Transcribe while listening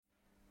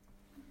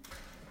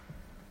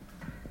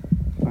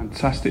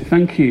Fantastic,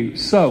 thank you.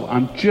 So,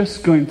 I'm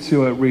just going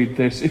to read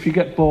this. If you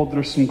get bored, there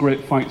are some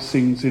great fight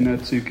scenes in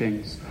 2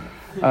 Kings.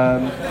 So,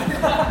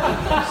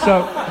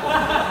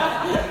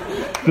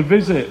 the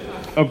visit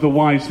of the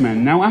wise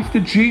men. Now, after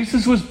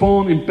Jesus was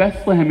born in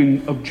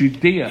Bethlehem of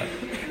Judea,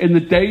 in the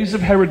days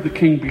of Herod the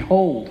king,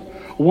 behold,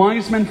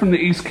 wise men from the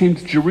east came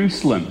to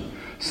Jerusalem,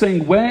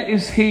 saying, "Where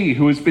is he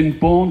who has been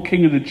born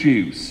King of the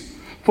Jews?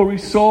 For we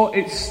saw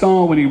its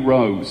star when he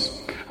rose,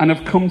 and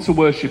have come to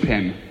worship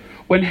him."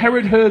 When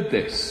Herod heard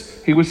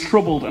this, he was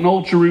troubled, and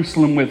all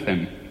Jerusalem with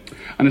him.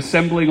 And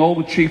assembling all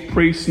the chief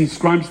priests and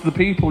scribes of the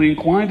people, he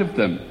inquired of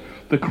them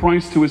the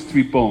Christ who was to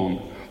be born.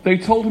 They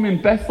told him,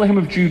 "In Bethlehem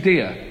of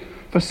Judea.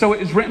 For so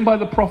it is written by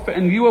the prophet,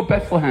 and you, O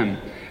Bethlehem,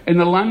 in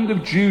the land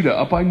of Judah,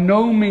 are by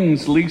no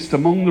means least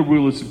among the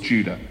rulers of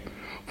Judah.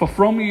 For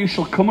from you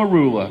shall come a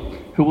ruler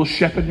who will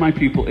shepherd my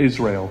people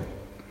Israel."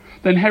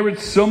 Then Herod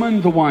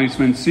summoned the wise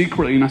men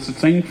secretly and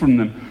ascertained from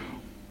them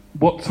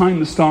what time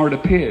the star had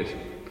appeared.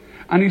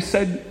 And he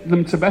sent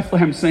them to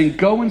Bethlehem, saying,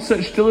 "Go and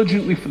search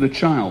diligently for the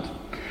child.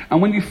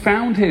 And when you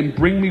found him,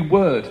 bring me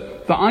word,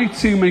 that I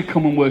too may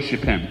come and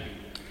worship him."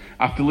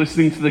 After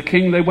listening to the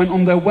king, they went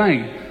on their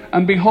way.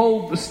 And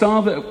behold, the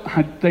star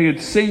that they had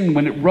seen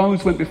when it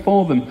rose went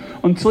before them,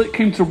 until it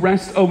came to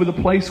rest over the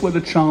place where the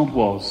child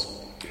was.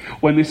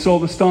 When they saw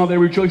the star, they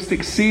rejoiced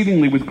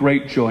exceedingly with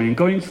great joy. And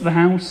going to the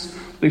house,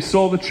 they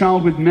saw the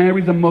child with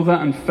Mary the mother,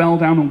 and fell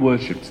down and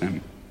worshipped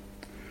him.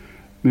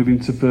 Moving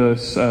to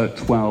verse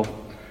 12.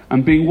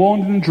 And being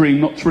warned in a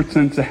dream not to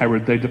return to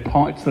Herod, they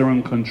departed to their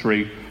own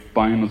country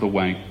by another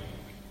way.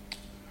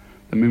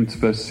 Then moving to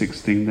verse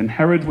 16. Then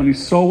Herod, when he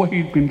saw what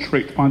he had been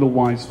tricked by the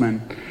wise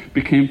men,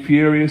 became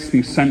furious, and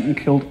he sent and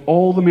killed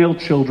all the male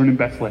children in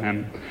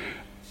Bethlehem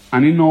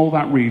and in all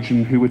that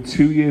region who were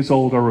 2 years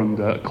old or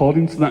under,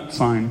 according to that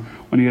time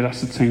when he had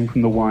ascertained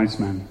from the wise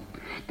men.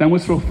 Then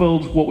was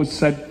fulfilled what was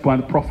said by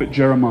the prophet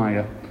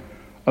Jeremiah.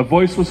 A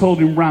voice was heard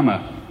in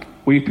Ramah,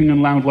 weeping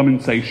and loud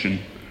lamentation,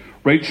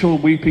 Rachel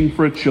weeping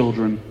for her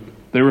children.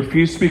 They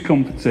refuse to be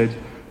comforted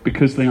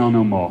because they are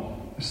no more.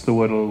 This is the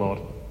word of the Lord.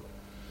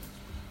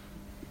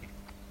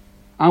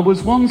 I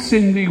was once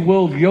in the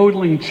World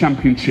Yodeling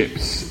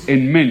Championships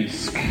in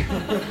Minsk.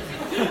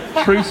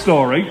 True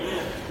story.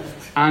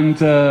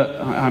 And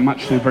I'm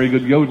actually a very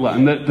good yodeler.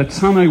 And the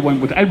time I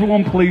went with,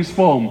 everyone please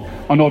form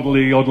an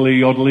oddly,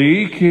 oddly,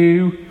 oddly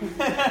EQ.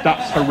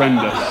 That's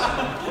horrendous.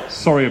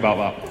 Sorry about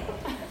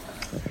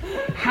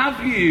that.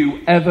 Have you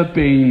ever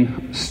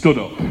been stood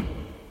up?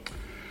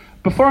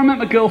 Before I met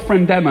my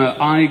girlfriend Emma,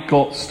 I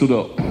got stood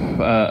up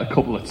a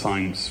couple of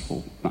times.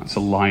 Well, that's a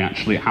lie,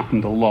 actually. It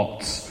happened a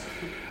lot.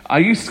 I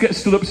used to get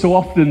stood up so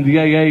often, the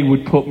AA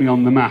would put me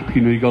on the map.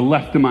 You know, you go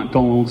left at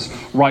McDonald's,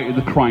 right at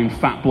the crying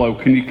fat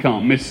bloke, and you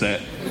can't miss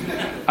it.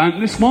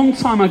 And this one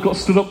time I got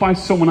stood up by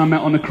someone I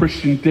met on a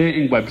Christian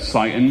dating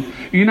website, and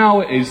you know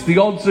how it is. The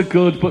odds are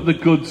good, but the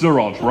goods are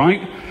odd,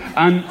 right?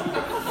 And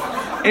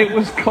it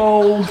was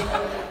cold,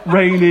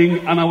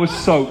 raining, and I was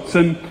soaked.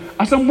 And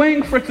as I'm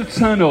waiting for it to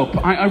turn up,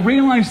 I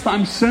realised that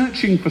I'm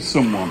searching for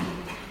someone.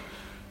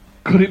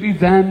 Could it be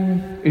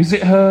them? Is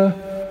it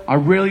her? I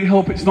really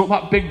hope it's not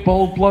that big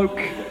bald bloke.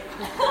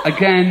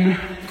 Again.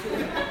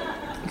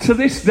 To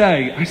this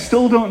day, I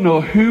still don't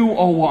know who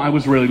or what I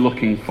was really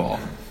looking for.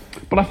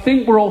 But I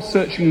think we're all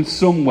searching in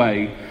some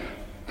way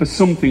for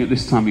something at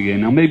this time of year.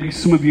 Now, maybe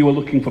some of you are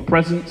looking for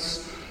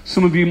presents.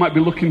 Some of you might be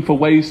looking for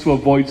ways to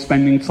avoid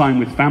spending time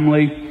with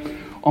family.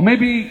 Or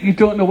maybe you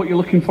don't know what you're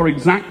looking for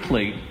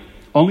exactly,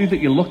 only that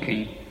you're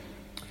looking.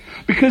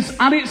 Because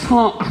at its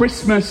heart,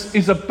 Christmas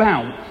is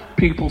about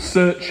people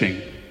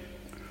searching.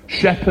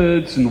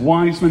 Shepherds and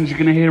wise men, as you're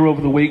going to hear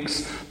over the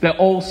weeks, they're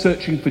all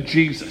searching for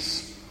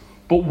Jesus.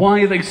 But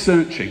why are they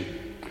searching?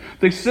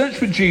 They search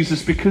for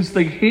Jesus because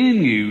they hear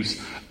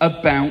news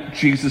about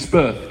Jesus'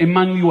 birth.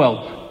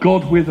 Emmanuel,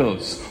 God with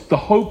us, the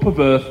hope of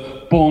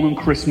earth, born on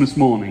Christmas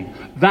morning.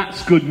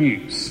 That's good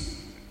news.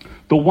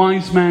 The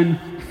wise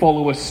men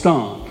follow a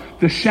star.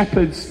 The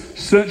shepherds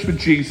search for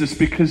Jesus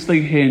because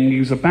they hear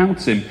news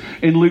about him.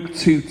 In Luke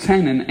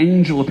 2:10, an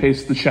angel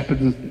appears to the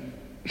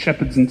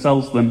shepherds and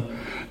tells them,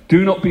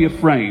 "Do not be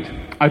afraid.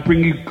 I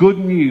bring you good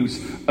news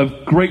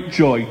of great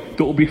joy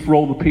that will be for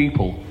all the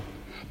people."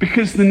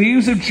 Because the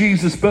news of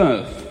Jesus'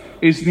 birth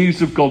is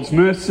news of God's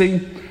mercy,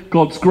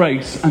 God's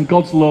grace, and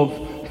God's love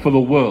for the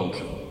world.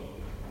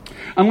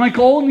 And like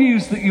all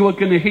news that you are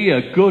going to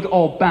hear, good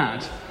or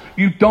bad,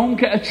 you don't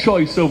get a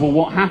choice over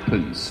what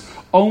happens,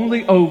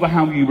 only over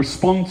how you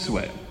respond to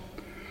it.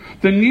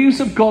 The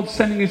news of God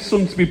sending his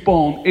son to be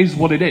born is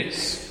what it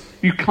is.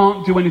 You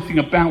can't do anything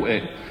about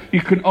it.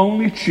 You can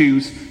only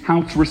choose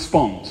how to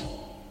respond.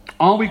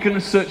 Are we going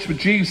to search for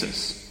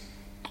Jesus?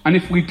 And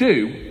if we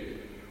do,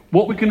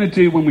 what we're going to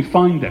do when we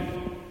find him?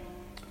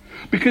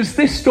 Because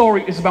this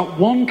story is about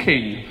one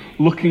king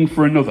looking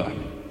for another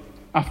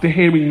after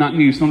hearing that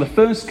news. Now, the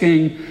first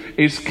king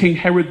is King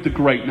Herod the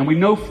Great. Now, we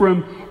know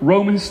from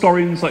Roman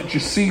historians like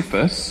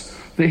Josephus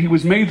that he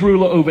was made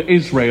ruler over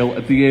Israel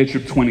at the age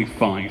of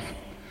 25.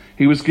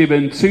 He was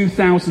given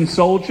 2,000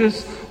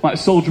 soldiers, like a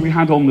soldier we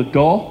had on the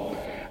door.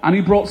 And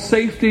he brought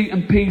safety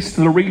and peace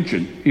to the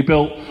region. He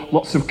built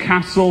lots of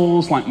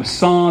castles like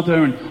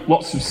Masada and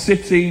lots of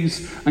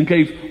cities and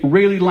gave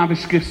really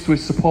lavish gifts to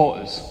his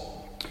supporters.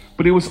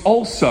 But he was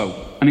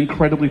also an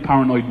incredibly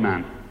paranoid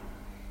man.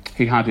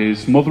 He had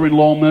his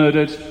mother-in-law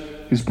murdered,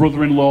 his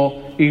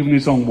brother-in-law, even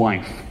his own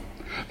wife.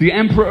 The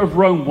emperor of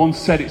Rome once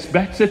said it's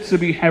better to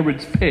be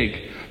Herod's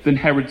pig than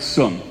Herod's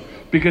son,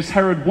 because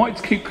Herod wanted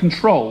to keep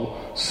control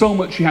so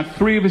much he had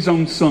 3 of his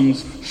own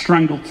sons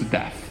strangled to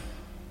death.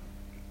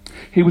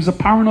 He was a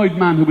paranoid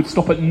man who would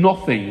stop at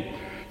nothing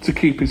to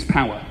keep his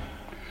power.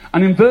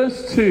 And in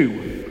verse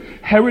 2,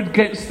 Herod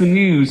gets the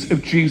news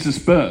of Jesus'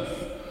 birth.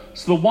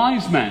 So the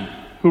wise men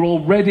who are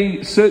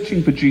already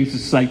searching for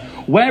Jesus say,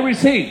 "Where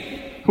is he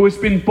who has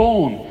been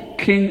born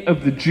King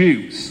of the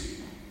Jews?"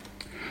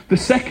 The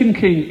second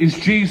king is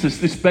Jesus,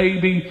 this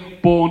baby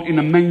born in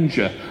a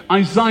manger.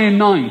 Isaiah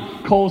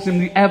 9 calls him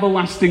the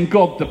everlasting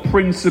God, the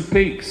Prince of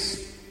Peace.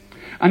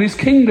 And his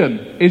kingdom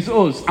is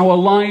us, our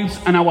lives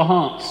and our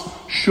hearts,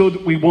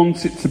 should we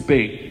want it to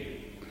be.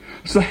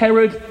 So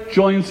Herod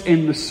joins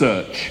in the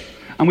search.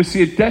 And we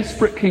see a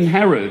desperate King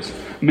Herod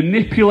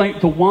manipulate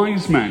the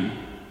wise men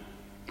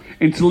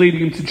into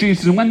leading him to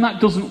Jesus. And when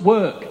that doesn't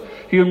work,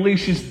 he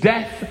unleashes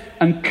death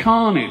and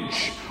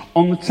carnage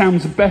on the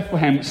towns of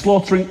Bethlehem,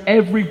 slaughtering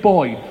every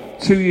boy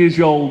 2 years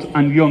old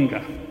and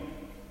younger.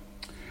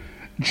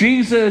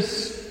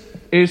 Jesus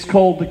is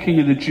called the King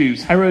of the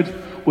Jews. Herod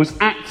was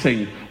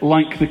acting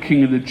like the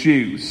King of the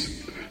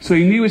Jews. So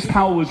he knew his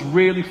power was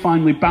really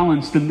finely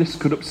balanced and this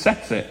could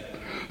upset it.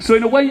 So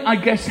in a way, I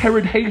guess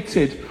Herod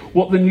hated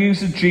what the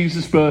news of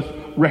Jesus' birth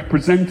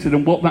represented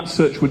and what that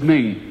search would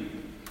mean.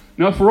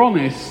 Now, if we're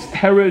honest,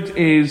 Herod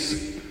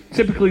is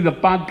typically the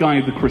bad guy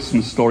of the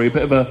Christmas story, a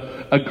bit of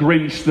a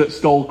Grinch that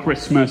stole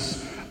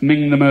Christmas,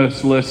 Ming the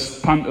Merciless,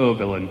 Panto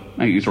villain,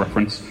 80s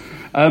reference.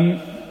 And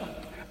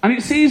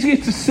it's easier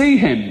to see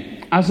him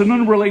as an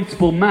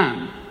unrelatable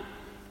man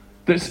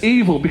that's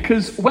evil,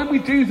 because when we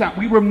do that,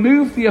 we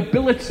remove the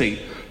ability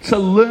to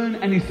learn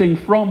anything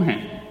from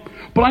him.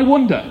 But I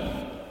wonder,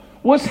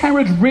 was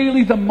Herod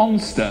really the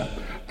monster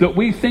that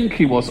we think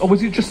he was, or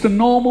was he just a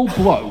normal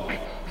bloke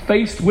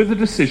faced with a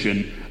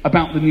decision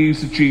about the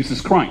news of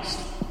Jesus Christ?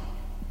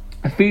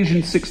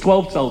 Ephesians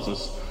 6:12 tells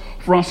us,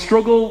 "For our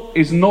struggle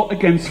is not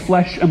against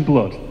flesh and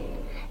blood,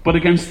 but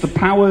against the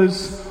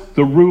powers,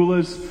 the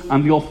rulers,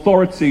 and the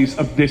authorities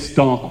of this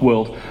dark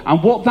world."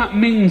 And what that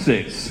means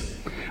is,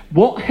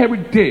 what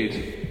Herod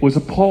did was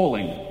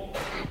appalling.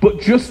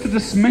 But just to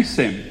dismiss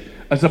him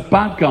as a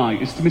bad guy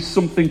is to miss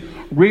something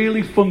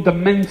really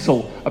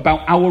fundamental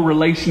about our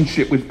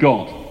relationship with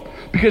God.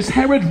 Because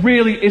Herod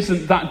really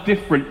isn't that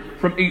different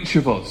from each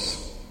of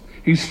us.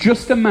 He's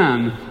just a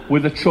man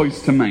with a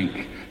choice to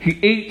make. He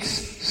eats,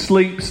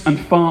 sleeps, and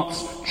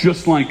farts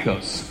just like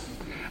us.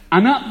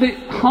 And at the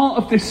heart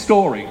of this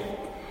story,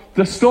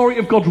 the story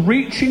of God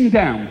reaching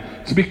down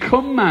to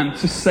become man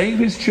to save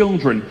his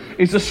children,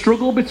 is a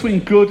struggle between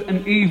good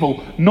and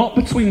evil, not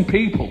between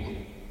people.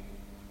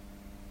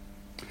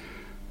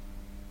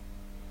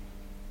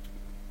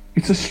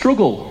 It's a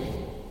struggle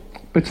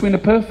between a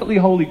perfectly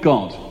holy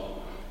God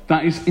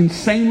that is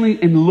insanely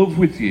in love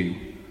with you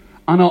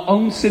and our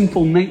own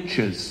sinful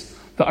natures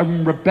that are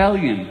in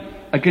rebellion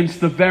against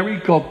the very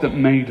God that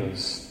made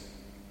us.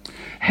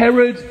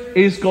 Herod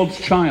is God's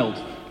child,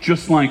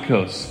 just like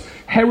us.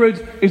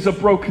 Herod is a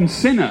broken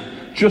sinner,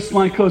 just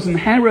like us. And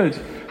Herod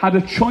had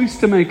a choice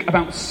to make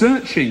about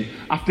searching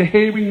after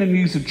hearing the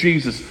news of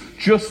Jesus,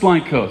 just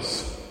like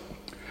us.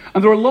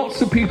 And there are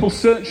lots of people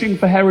searching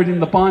for Herod in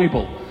the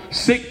Bible.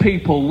 Sick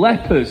people,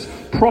 lepers,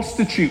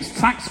 prostitutes,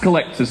 tax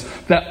collectors.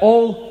 They're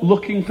all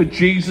looking for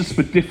Jesus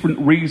for different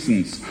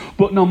reasons.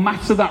 But no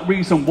matter that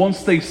reason,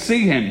 once they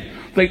see him,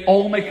 they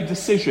all make a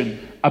decision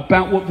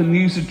about what the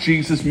news of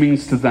Jesus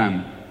means to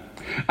them.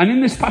 And in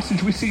this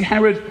passage, we see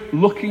Herod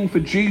looking for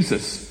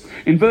Jesus.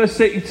 In verse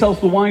 8, he tells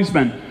the wise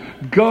men,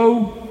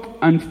 go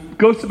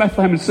to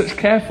Bethlehem and search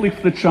carefully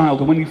for the child.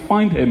 And when you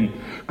find him,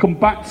 come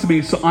back to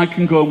me so I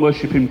can go and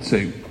worship him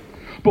too.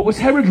 But was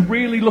Herod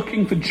really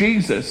looking for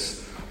Jesus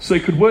so he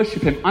could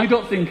worship him? I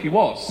don't think he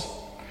was.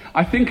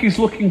 I think he's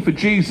looking for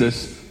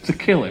Jesus to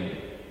kill him.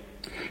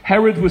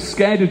 Herod was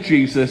scared of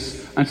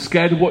Jesus and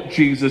scared of what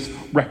Jesus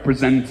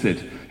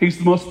represented. He's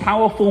the most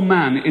powerful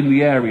man in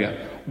the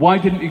area. Why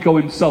didn't he go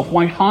himself?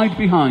 Why hide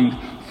behind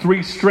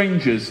 3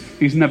 strangers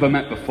he's never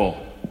met before?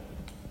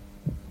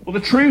 Well, the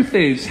truth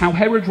is, how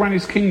Herod ran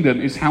his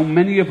kingdom is how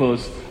many of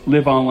us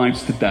live our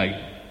lives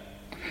today.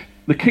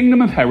 The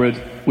kingdom of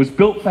Herod was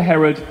built for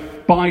Herod,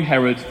 by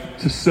Herod,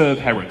 to serve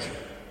Herod.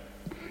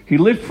 He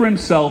lived for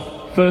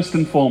himself first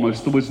and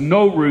foremost. There was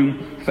no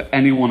room for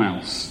anyone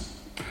else.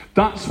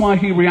 That's why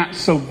he reacts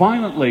so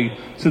violently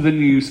to the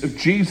news of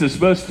Jesus.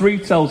 Verse 3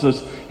 tells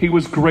us he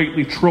was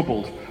greatly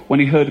troubled when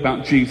he heard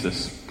about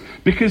Jesus,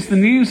 because the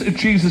news of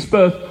Jesus'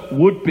 birth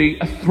would be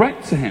a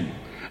threat to him.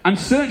 And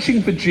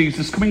searching for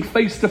Jesus, coming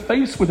face to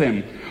face with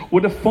him,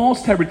 would have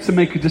forced Herod to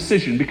make a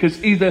decision,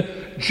 because either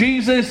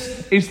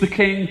Jesus is the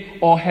king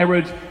or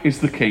Herod is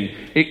the king.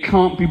 It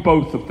can't be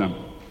both of them.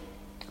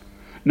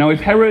 Now,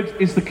 if Herod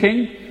is the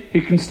king,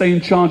 he can stay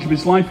in charge of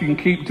his life. He can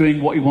keep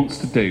doing what he wants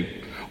to do.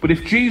 But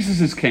if Jesus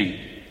is king,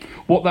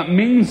 what that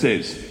means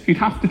is he'd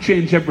have to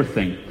change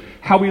everything.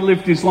 How he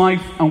lived his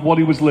life and what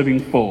he was living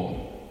for.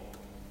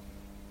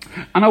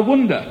 And I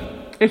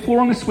wonder, if we're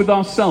honest with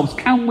ourselves,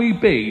 can we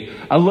be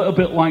a little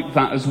bit like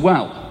that as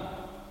well?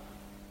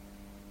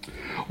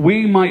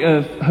 We might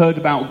have heard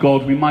about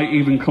God, we might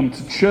even come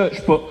to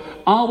church, but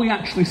are we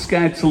actually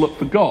scared to look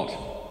for God?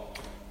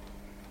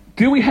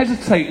 Do we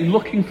hesitate in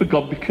looking for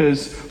God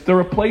because there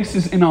are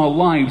places in our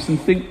lives and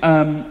think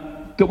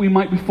that we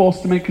might be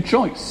forced to make a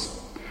choice?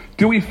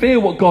 Do we fear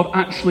what God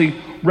actually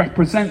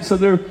represents? Are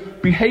there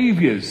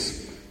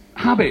behaviours,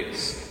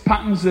 habits,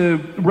 patterns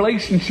of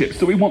relationships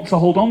that we want to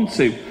hold on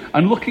to?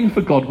 And looking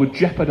for God would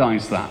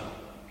jeopardise that.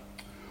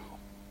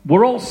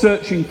 We're all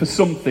searching for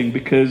something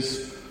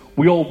because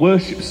we all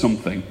worship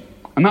something.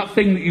 And that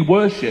thing that you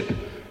worship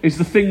is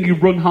the thing you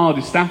run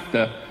hardest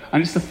after,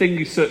 and it's the thing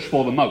you search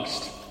for the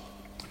most.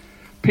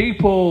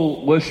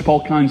 People worship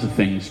all kinds of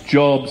things: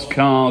 jobs,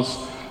 cars,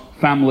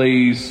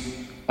 families,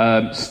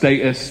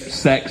 status,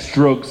 sex,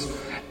 drugs.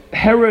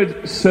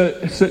 Herod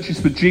searches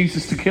for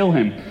Jesus to kill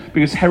him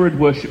because Herod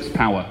worships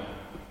power.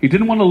 He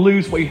didn't want to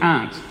lose what he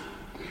had.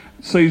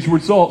 So he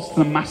resorts to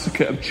the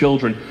massacre of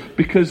children.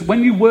 Because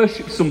when you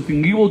worship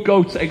something, you will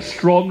go to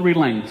extraordinary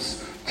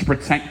lengths to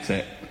protect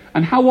it.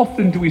 And how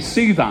often do we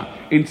see that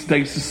in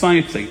today's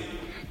society?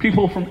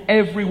 People from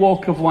every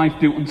walk of life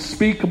do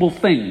unspeakable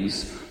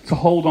things to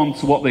hold on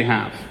to what they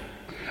have.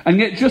 And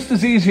yet just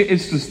as easy it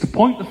is just to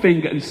point the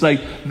finger and say,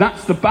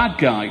 that's the bad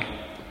guy,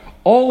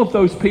 all of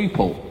those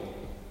people,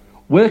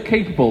 we're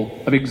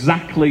capable of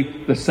exactly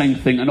the same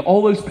thing. And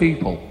all those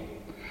people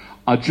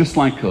are just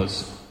like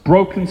us,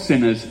 broken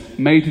sinners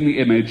made in the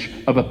image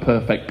of a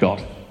perfect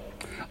God.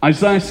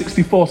 Isaiah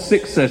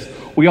 64:6 says,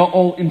 we are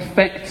all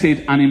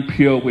infected and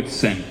impure with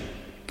sin.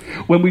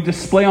 When we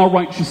display our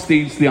righteous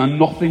deeds, they are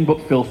nothing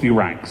but filthy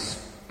rags.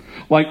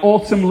 Like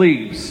autumn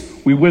leaves,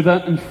 we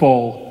wither and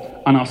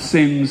fall, and our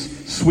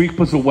sins sweep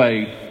us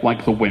away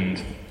like the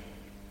wind.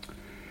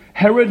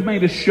 Herod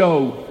made a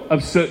show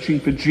of searching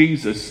for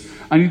Jesus,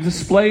 and he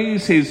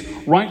displays his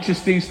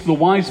righteous deeds to the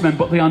wise men,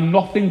 but they are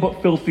nothing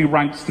but filthy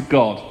rags to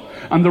God.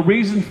 And the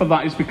reason for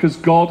that is because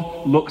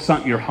God looks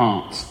at your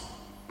heart.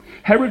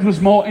 Herod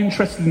was more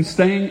interested in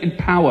staying in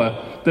power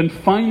than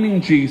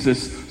finding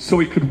Jesus so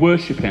he could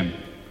worship him.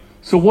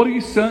 So what are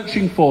you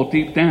searching for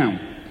deep down?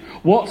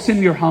 What's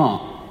in your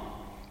heart?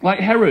 Like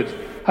Herod,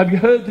 have you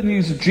heard the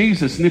news of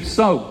Jesus? And if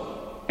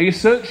so, are you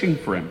searching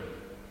for him?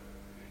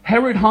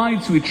 Herod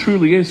hides who he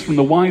truly is from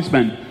the wise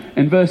men.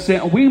 In verse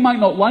 8, we might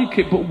not like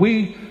it, but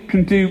we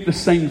can do the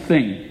same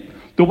thing.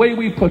 The way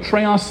we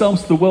portray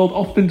ourselves to the world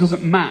often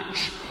doesn't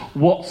match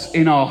what's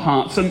in our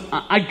hearts. And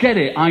I get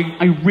it,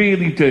 I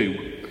really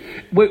do.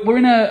 We're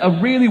in a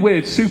really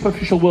weird,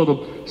 superficial world of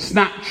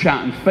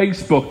Snapchat and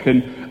Facebook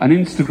and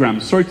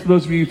Instagram. Sorry to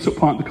those of you who took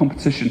part in the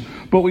competition.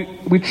 But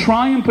we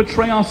try and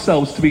portray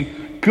ourselves to be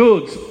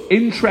good,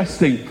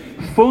 interesting,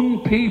 fun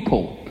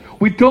people.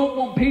 We don't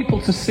want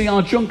people to see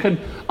our junk, and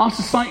our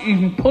society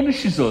even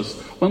punishes us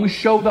when we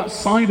show that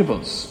side of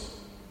us.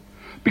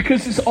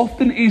 Because it's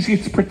often easier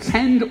to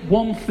pretend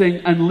one thing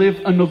and live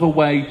another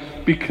way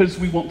because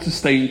we want to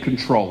stay in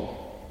control.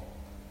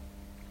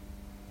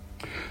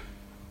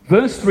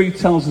 Verse 3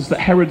 tells us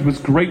that Herod was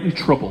greatly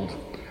troubled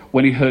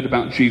when he heard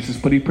about Jesus,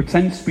 but he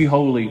pretends to be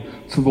holy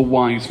to the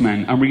wise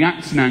men and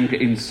reacts in anger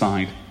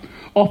inside.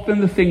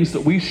 Often the things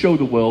that we show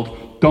the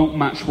world don't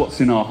match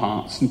what's in our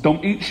hearts. And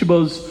don't each of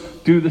us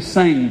do the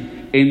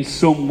same in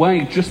some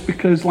way, just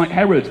because, like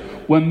Herod,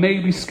 we're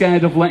maybe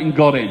scared of letting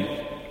God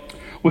in.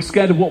 We're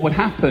scared of what would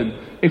happen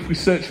if we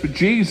search for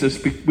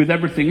Jesus with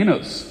everything in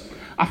us.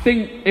 I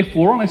think, if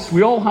we're honest,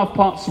 we all have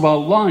parts of our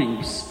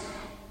lives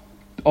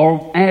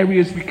or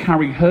areas we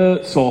carry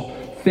hurts or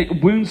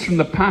wounds from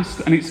the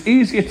past, and it's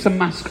easier to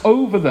mask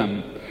over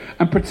them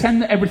and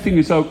pretend that everything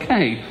is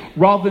okay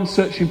rather than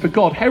searching for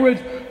God.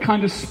 Herod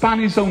kind of span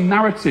his own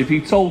narrative.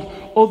 He told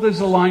others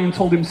a lie and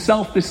told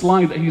himself this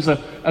lie that he's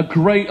a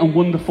great and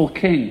wonderful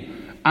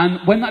king. And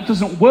when that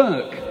doesn't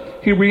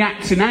work, he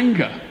reacts in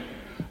anger.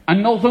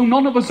 And although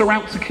none of us are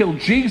out to kill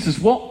Jesus,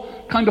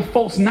 what kind of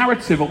false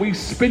narrative are we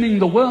spinning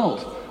the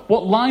world?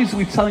 What lies are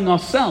we telling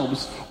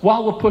ourselves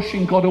while we're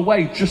pushing God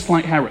away, just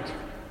like Herod?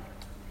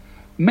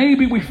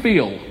 Maybe we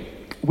feel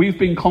we've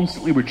been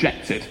constantly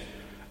rejected,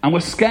 and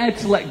we're scared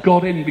to let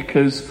God in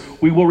because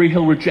we worry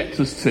he'll reject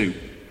us too.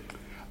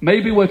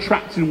 Maybe we're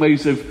trapped in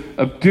ways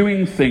of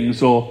doing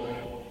things or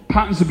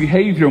patterns of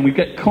behaviour, and we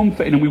get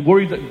comfort in, and we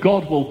worry that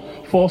God will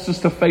force us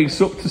to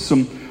face up to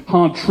some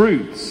hard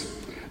truths.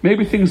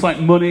 Maybe things like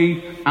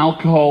money,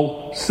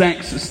 alcohol,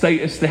 sex,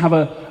 status, they have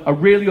a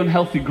really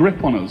unhealthy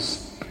grip on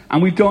us,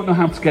 and we don't know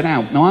how to get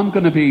out. Now, I'm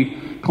going to be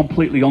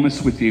completely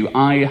honest with you.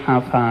 I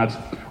have had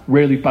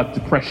really bad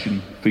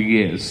depression for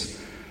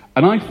years.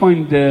 And I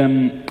find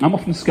I'm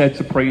often scared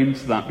to pray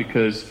into that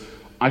because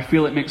I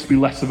feel it makes me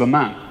less of a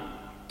man.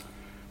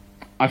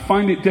 I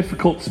find it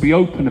difficult to be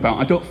open about.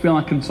 I don't feel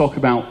I can talk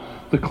about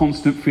the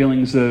constant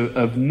feelings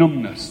of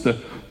numbness, the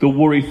the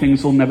worry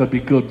things will never be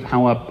good,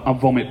 how I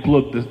vomit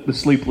blood, the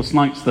sleepless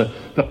nights,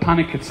 the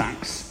panic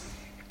attacks.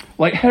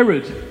 Like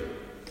Herod,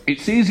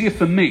 it's easier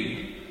for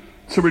me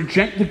to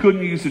reject the good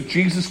news of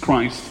Jesus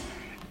Christ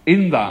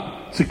in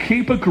that, to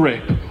keep a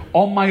grip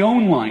on my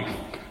own life,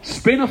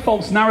 spin a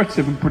false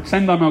narrative and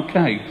pretend I'm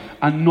okay,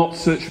 and not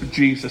search for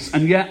Jesus.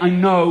 And yet I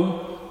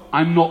know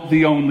I'm not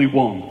the only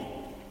one.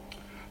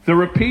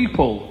 There are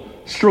people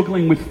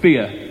struggling with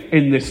fear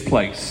in this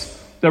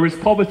place. There is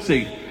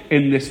poverty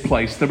in this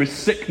place. There is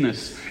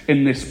sickness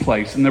in this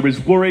place. And there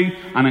is worry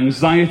and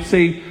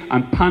anxiety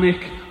and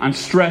panic and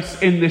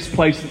stress in this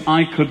place. And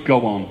I could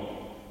go on.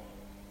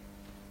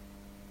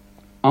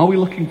 Are we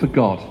looking for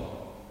God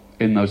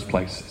in those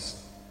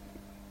places?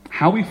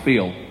 How we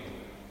feel,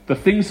 the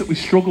things that we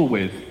struggle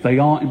with, they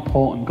are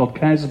important. God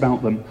cares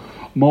about them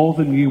more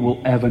than you will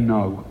ever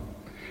know.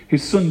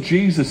 His son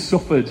Jesus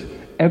suffered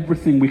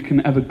everything we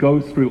can ever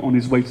go through on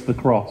his way to the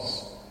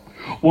cross.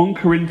 1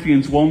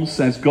 Corinthians 1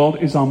 says,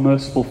 God is our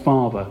merciful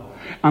Father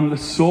and the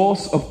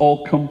source of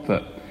all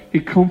comfort. He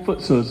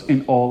comforts us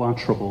in all our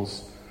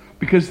troubles.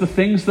 Because the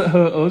things that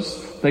hurt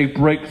us, they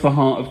break the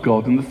heart of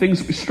God. And the things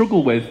that we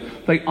struggle with,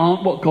 they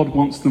aren't what God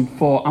wants them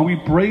for. Are we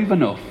brave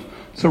enough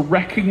to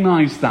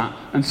recognize that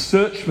and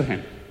search for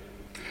him?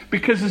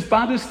 Because as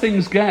bad as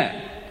things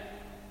get,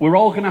 we're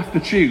all going to have to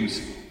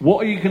choose.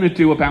 What are you going to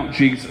do about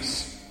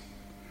Jesus?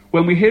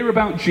 When we hear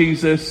about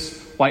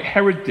Jesus, like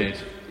Herod did,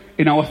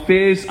 in our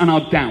fears and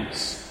our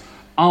doubts,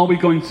 are we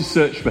going to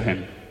search for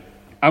him?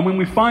 And when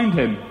we find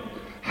him,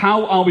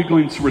 how are we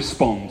going to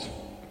respond?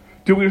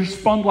 Do we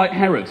respond like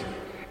Herod,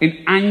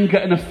 in anger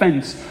and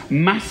offense,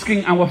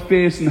 masking our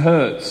fears and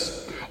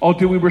hurts? Or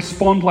do we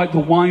respond like the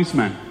wise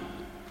men?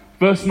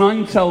 Verse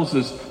 9 tells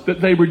us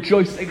that they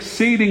rejoiced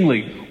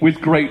exceedingly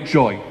with great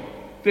joy.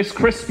 This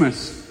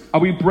Christmas, are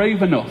we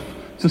brave enough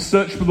to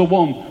search for the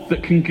one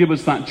that can give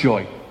us that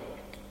joy?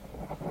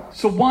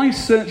 So why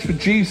search for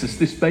Jesus,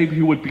 this baby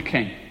who would be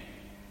king?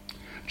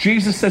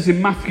 Jesus says in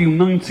Matthew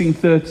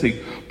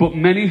 19:30, but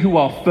many who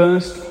are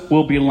first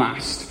will be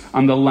last,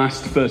 and the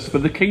last first. For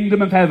the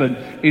kingdom of heaven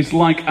is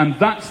like, and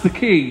that's the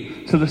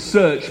key to the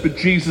search for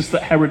Jesus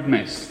that Herod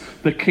missed,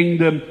 the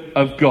kingdom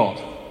of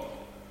God.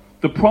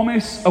 The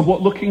promise of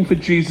what looking for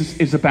Jesus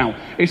is about.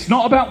 It's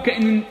not about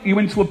getting you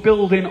into a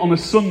building on a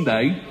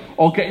Sunday,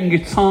 or getting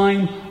your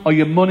time, or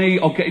your money,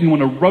 or getting you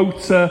on a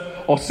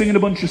rota, or singing a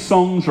bunch of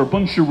songs, or a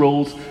bunch of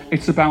rules.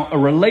 It's about a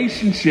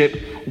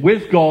relationship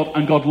with God,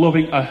 and God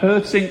loving a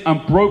hurting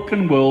and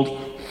broken world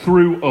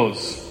through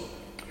us.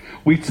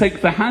 We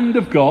take the hand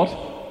of God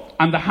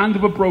and the hand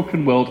of a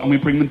broken world, and we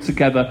bring them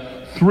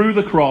together through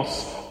the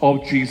cross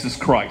of Jesus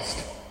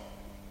Christ.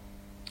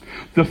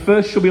 The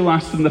first shall be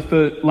last, and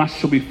the last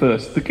shall be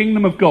first. The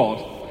kingdom of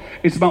God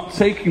is about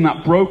taking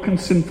that broken,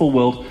 sinful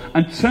world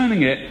and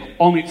turning it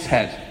on its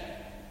head.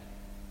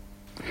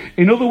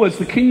 In other words,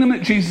 the kingdom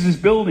that Jesus is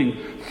building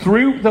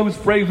through those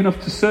brave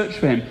enough to search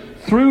for him,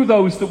 through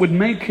those that would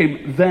make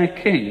him their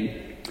king,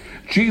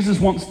 Jesus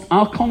wants,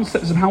 our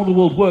concepts of how the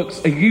world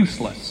works are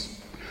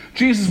useless.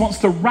 Jesus wants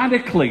to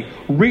radically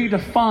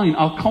redefine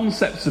our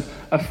concepts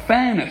of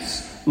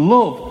fairness,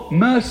 love,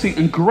 mercy,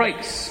 and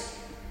grace.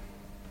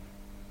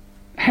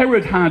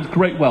 Herod had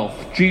great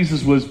wealth.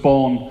 Jesus was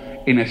born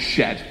in a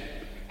shed.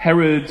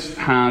 Herod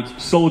had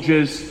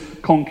soldiers,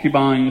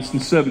 concubines,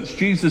 and servants.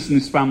 Jesus and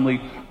his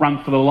family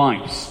ran for their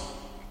lives.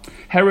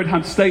 Herod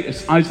had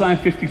status. Isaiah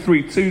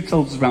 53:2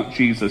 tells us about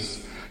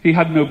Jesus. He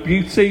had no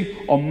beauty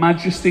or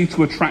majesty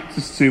to attract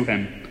us to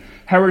him.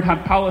 Herod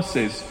had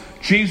palaces.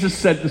 Jesus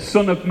said the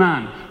Son of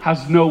Man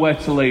has nowhere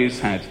to lay his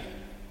head.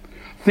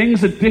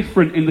 Things are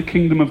different in the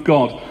kingdom of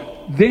God.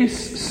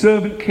 This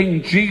servant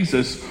king,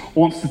 Jesus,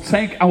 wants to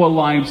take our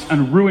lives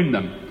and ruin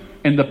them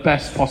in the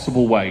best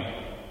possible way.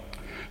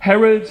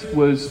 Herod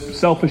was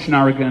selfish and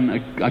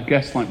arrogant, I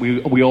guess, like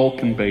we all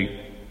can be.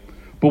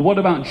 But what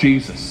about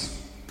Jesus?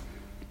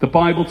 The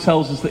Bible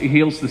tells us that he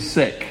heals the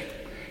sick.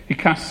 He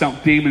casts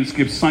out demons,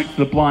 gives sight to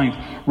the blind,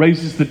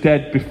 raises the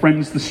dead,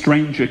 befriends the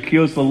stranger,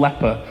 cures the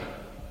leper.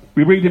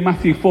 We read in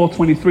Matthew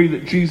 4:23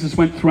 that Jesus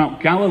went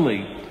throughout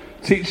Galilee,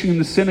 teaching in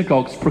the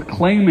synagogues,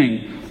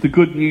 proclaiming the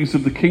good news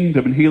of the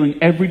kingdom and healing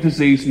every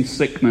disease and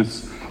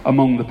sickness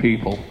among the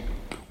people.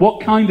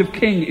 What kind of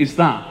king is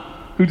that,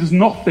 who does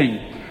nothing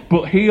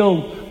but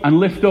heal and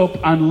lift up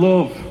and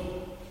love?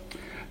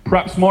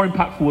 Perhaps more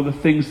impactful were the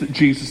things that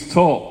Jesus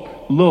taught.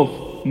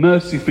 Love,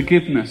 mercy,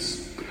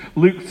 forgiveness.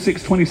 Luke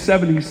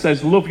 6:27, he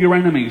says, love your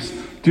enemies,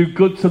 do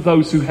good to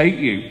those who hate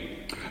you.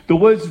 The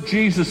words of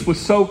Jesus were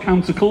so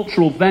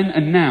countercultural then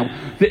and now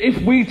that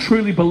if we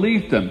truly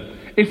believed them,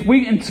 if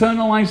we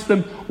internalized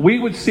them, we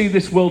would see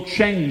this world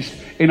changed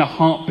in a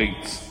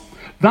heartbeat.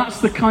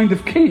 That's the kind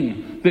of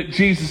king that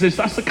Jesus is.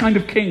 That's the kind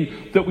of king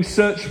that we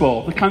search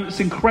for. The kind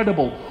that's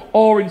incredible,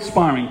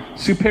 awe-inspiring,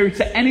 superior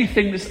to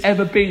anything that's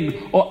ever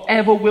been or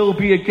ever will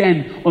be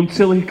again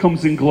until he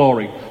comes in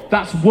glory.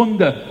 That's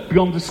wonder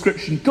beyond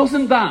description.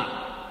 Doesn't that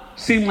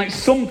seem like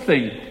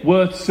something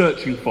worth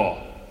searching for?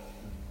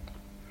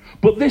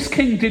 But this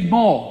king did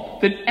more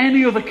than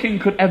any other king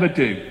could ever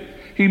do.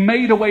 He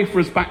made a way for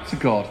us back to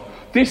God.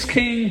 This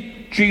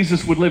king,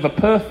 Jesus, would live a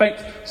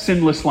perfect,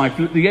 sinless life.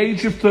 And at the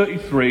age of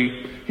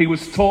 33, he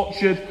was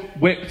tortured,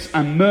 whipped,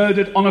 and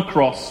murdered on a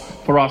cross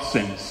for our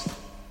sins.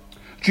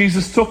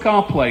 Jesus took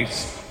our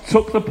place,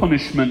 took the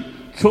punishment,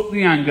 took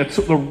the anger,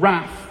 took the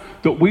wrath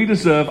that we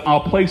deserve,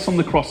 our place on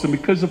the cross. And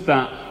because of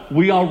that,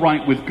 we are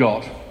right with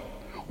God.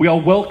 We are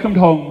welcomed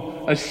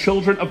home as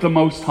children of the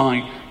Most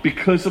High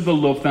because of the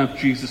love of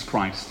Jesus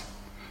Christ.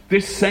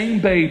 This same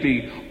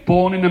baby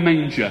born in a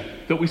manger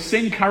that we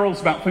sing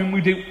carols about, for whom we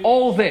do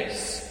all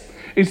this,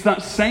 is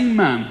that same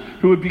man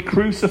who would be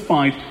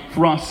crucified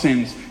for our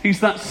sins. He's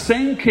that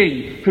same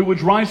king who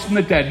would rise from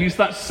the dead. He's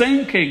that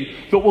same king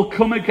that will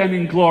come again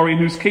in glory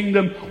and whose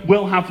kingdom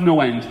will have no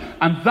end.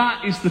 And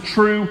that is the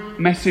true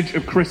message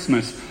of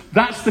Christmas.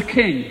 That's the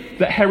king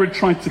that Herod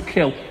tried to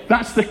kill.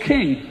 That's the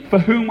king for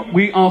whom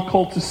we are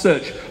called to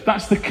search.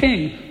 That's the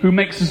king who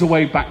makes us a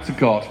way back to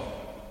God.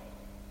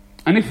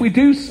 And if we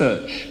do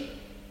search,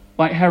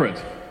 like Herod,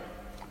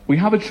 we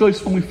have a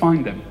choice when we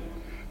find him.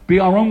 Be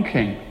our own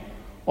king,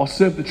 or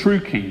serve the true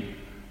king,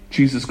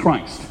 Jesus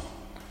Christ.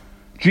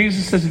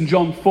 Jesus says in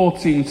John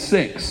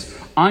 14:6,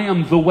 I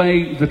am the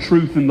way, the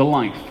truth, and the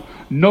life.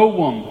 No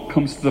one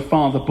comes to the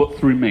Father but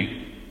through me.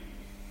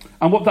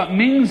 And what that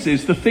means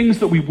is the things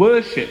that we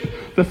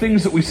worship, the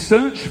things that we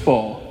search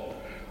for,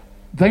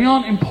 they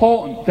aren't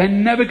important. They're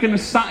never going to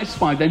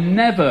satisfy. They're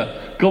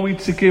never going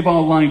to give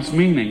our lives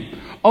meaning.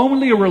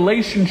 Only a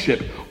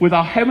relationship with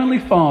our Heavenly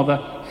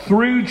Father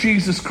through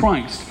Jesus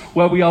Christ,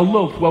 where we are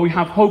loved, where we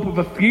have hope of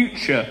a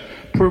future,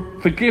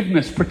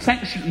 forgiveness,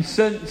 protection, and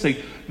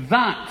certainty,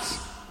 that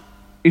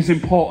is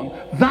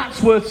important.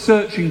 That's worth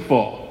searching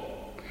for.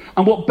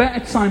 And what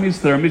better time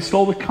is there amidst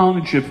all the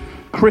carnage of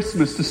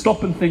Christmas to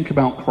stop and think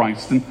about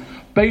Christ? And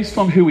based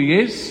on who he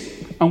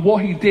is and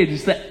what he did,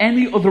 is there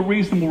any other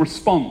reasonable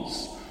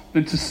response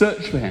than to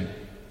search for him?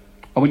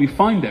 And when you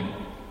find him,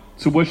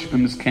 to worship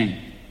him as king.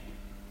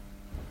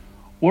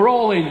 We're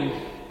all in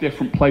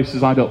different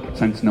places. I don't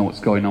pretend to know what's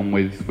going on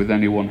with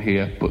anyone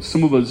here, but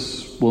some of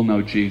us will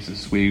know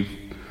Jesus. We've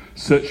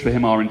searched for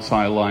him our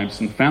entire lives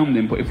and found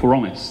him, but if we're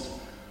honest,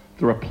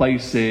 there are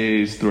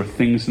places, there are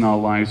things in our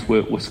lives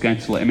we're scared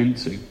to let him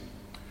into.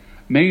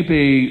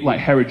 Maybe, like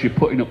Herod, you're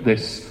putting up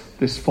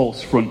this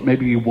false front.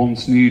 Maybe you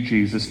once knew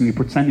Jesus and you're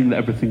pretending that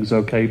everything's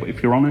okay, but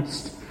if you're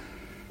honest,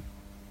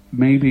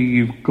 maybe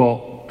you've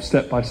got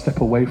step by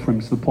step away from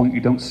him to the point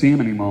you don't see him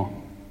anymore.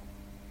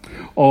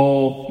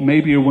 Or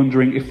maybe you're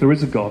wondering if there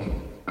is a God,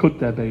 could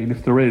there be? And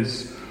if there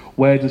is,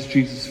 where does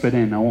Jesus fit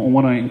in? I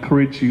want to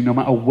encourage you, no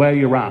matter where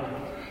you're at,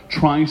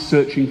 try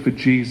searching for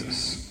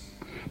Jesus.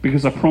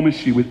 Because I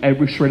promise you, with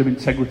every shred of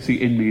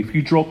integrity in me, if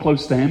you draw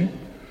close to him,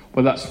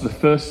 whether that's for the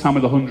first time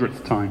or the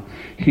 100th time,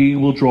 he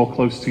will draw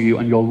close to you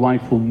and your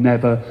life will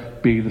never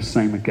be the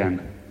same again.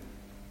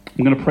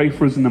 I'm going to pray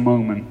for us in a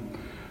moment.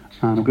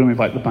 And I'm going to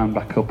invite the band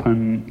back up.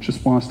 And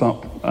just while I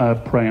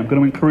start praying, I'm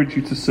going to encourage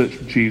you to search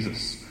for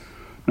Jesus.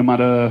 No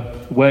matter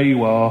where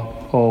you are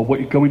or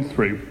what you're going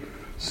through,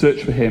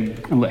 search for him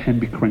and let him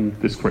be king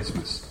this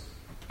Christmas.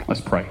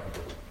 Let's pray.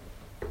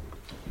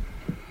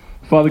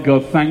 Father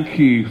God, thank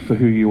you for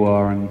who you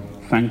are and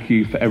thank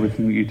you for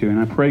everything that you do. And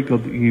I pray,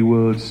 God, that you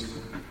would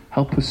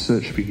help us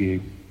search for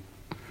you.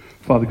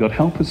 Father God,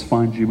 help us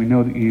find you. We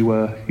know that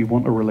you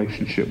want a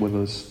relationship with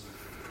us.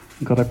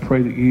 And God, I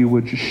pray that you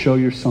would just show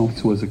yourself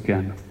to us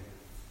again.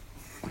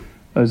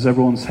 As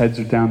everyone's heads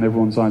are down,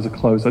 everyone's eyes are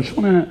closed, I just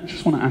want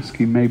to ask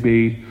you,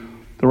 maybe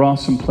there are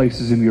some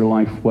places in your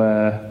life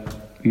where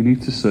you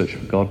need to search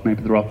for God.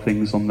 Maybe there are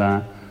things on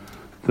there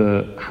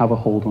that have a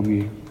hold on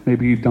you.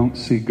 Maybe you don't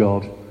see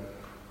God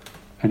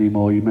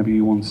anymore. Maybe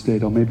you once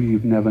did, or maybe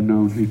you've never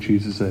known who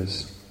Jesus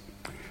is.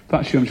 If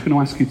that's you, I'm just going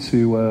to ask you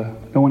to,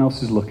 no one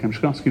else is looking, I'm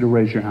just going to ask you to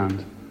raise your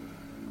hand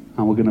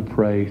and we're going to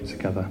pray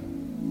together.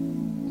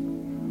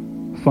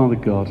 Father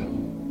God,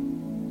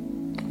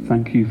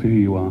 thank you for who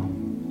you are.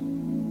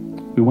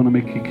 We want to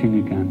make you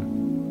king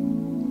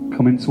again.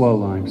 Come into our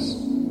lives.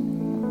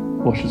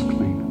 Wash us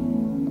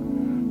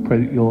clean. Pray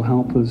that you'll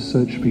help us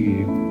search for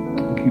you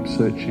and keep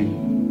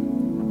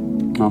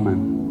searching.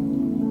 Amen.